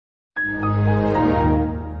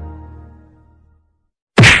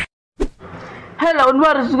Hello and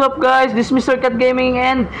what is up guys, this is Mr.cat Gaming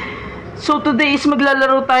and so today is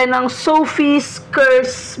maglalaro tayo ng Sophie's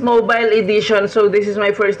Curse Mobile Edition. So this is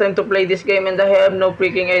my first time to play this game and I have no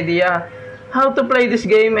freaking idea how to play this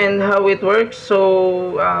game and how it works.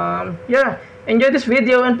 So yeah, enjoy this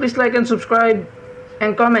video and please like and subscribe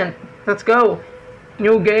and comment. Let's go.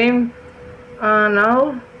 New game.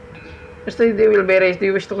 Now Mr. Day will be raised.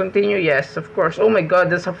 Do you wish to continue? Yes, of course. Oh my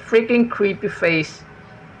god, that's a freaking creepy face.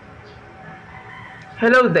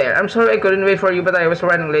 Hello there. I'm sorry I couldn't wait for you, but I was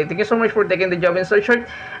running late. Thank you so much for taking the job in so short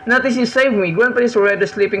notice. You saved me. Grandpa is already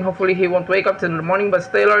sleeping. Hopefully he won't wake up till the morning, but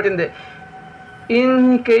stay alert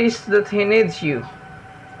in case that he needs you.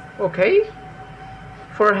 Okay.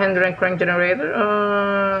 4-hand rank crank generator.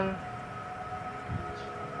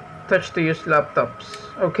 Touch to use laptops.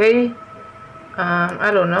 Okay. I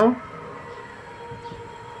don't know.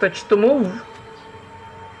 Touch to move.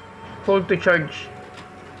 Hold to charge.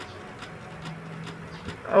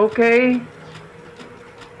 Okay.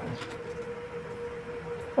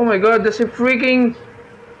 Oh my god, that's a freaking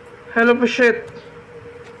hell of a shit.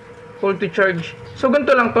 Hold to charge. So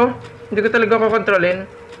ganito lang to. Hindi ko talaga kontrolin.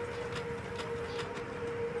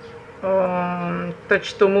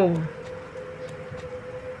 Touch to move.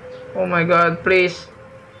 Oh my god, please.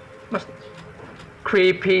 Mas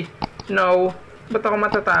creepy. No. Ba't ako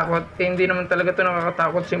matatakot? Eh, hindi naman talaga to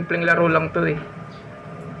nakakatakot. Simpleng laro lang to eh.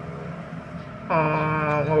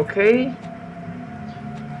 Okay.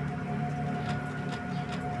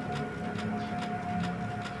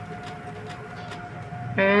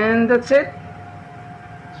 And that's it.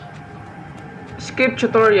 Skip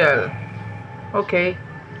tutorial. Okay.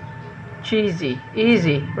 Cheesy.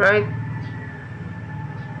 Easy, right?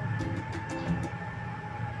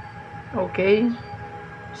 Okay.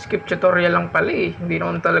 Skip tutorial lang pala eh. Hindi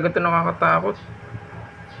naman talaga ito nakakatakot.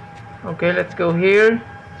 Okay, let's go here.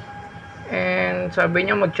 And sabi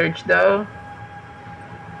niya mag-charge daw.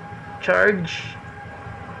 Charge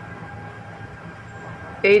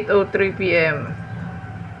 8:03 PM.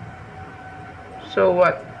 So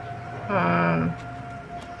what?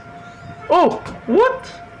 Oh, what?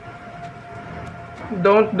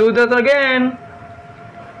 Don't do that again.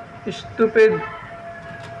 You stupid.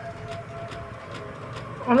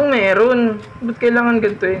 Anong meron? Ba't kailangan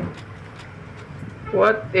ganito eh?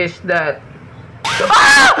 What is that?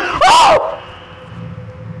 Ah! Oh!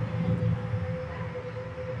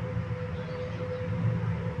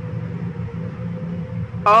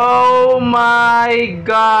 Oh my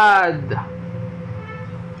god.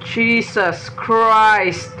 Jesus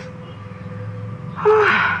Christ.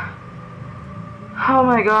 Oh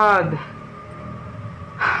my god.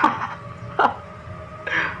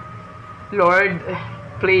 Lord,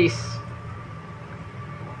 please.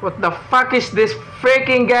 What the fuck is this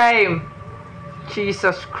freaking game?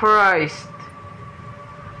 Jesus Christ.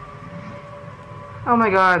 Oh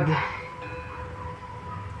my god.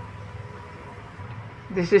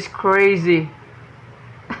 This is crazy.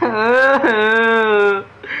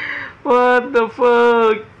 What the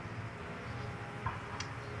fuck?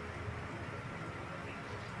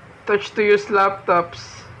 Touch to use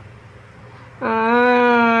laptops.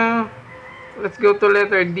 Let's go to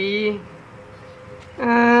letter D.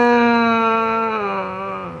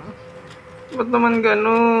 Ba't naman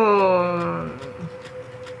ganun?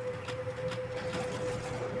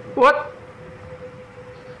 What?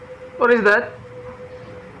 What is that?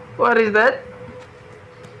 What is that?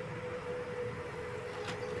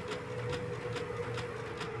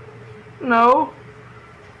 No.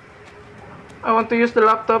 I want to use the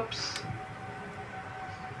laptops.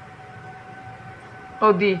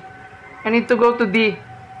 Oh, D. I need to go to D.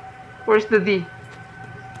 Where's the D?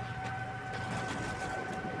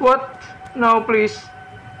 What? No, please.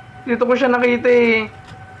 Dito ko siya nakita eh.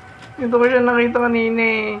 Dito ko siya nakita kanina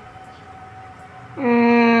eh.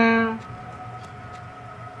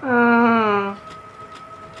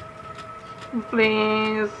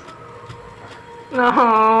 Please. No.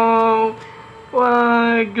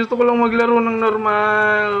 Why? Gusto ko lang maglaro ng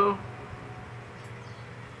normal.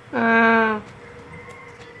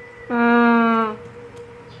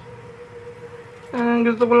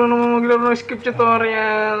 Gusto ko lang naman maglaro ng skip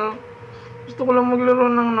tutorial. Gusto ko lang maglaro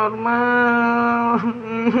ng normal.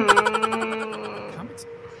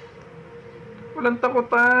 Walang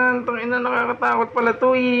takutan. Tangina, nakakatakot pala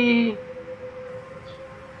to eh.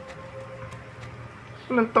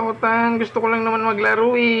 Walang takutan. Gusto ko lang naman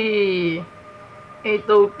maglaro eh.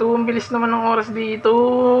 8:02. Ang bilis naman ng oras dito.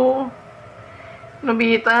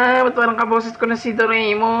 Nobita, ba't parang kaboses ko na si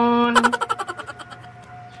Doraemon?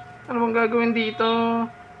 Ano bang gagawin dito?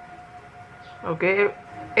 Okay.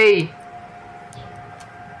 A.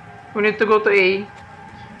 We need to go to A.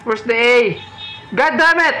 Where's the A? God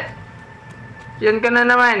damn it! Yan ka na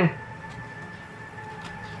naman.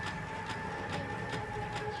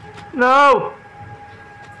 No!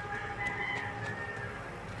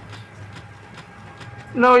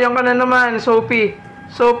 No, yan ka na naman, Sophie.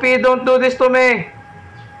 Sophie, don't do this to me.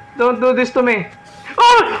 Don't do this to me.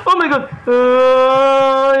 Oh! Oh my god!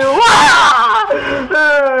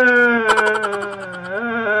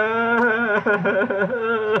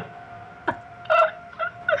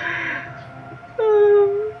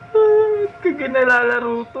 Bakit ko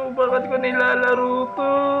nilalaro to? Bakit ko nilalaro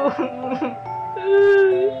to?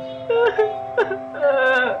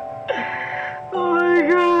 Oh my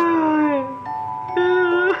god!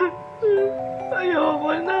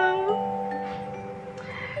 Ayoko na.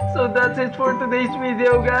 So that's it for today's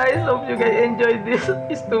video, guys. Hope you guys enjoyed this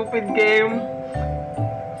stupid game.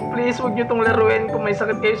 Please, huwag nyo tong laruin kung may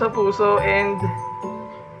sakit kayo sa puso, and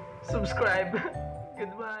subscribe.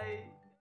 Goodbye.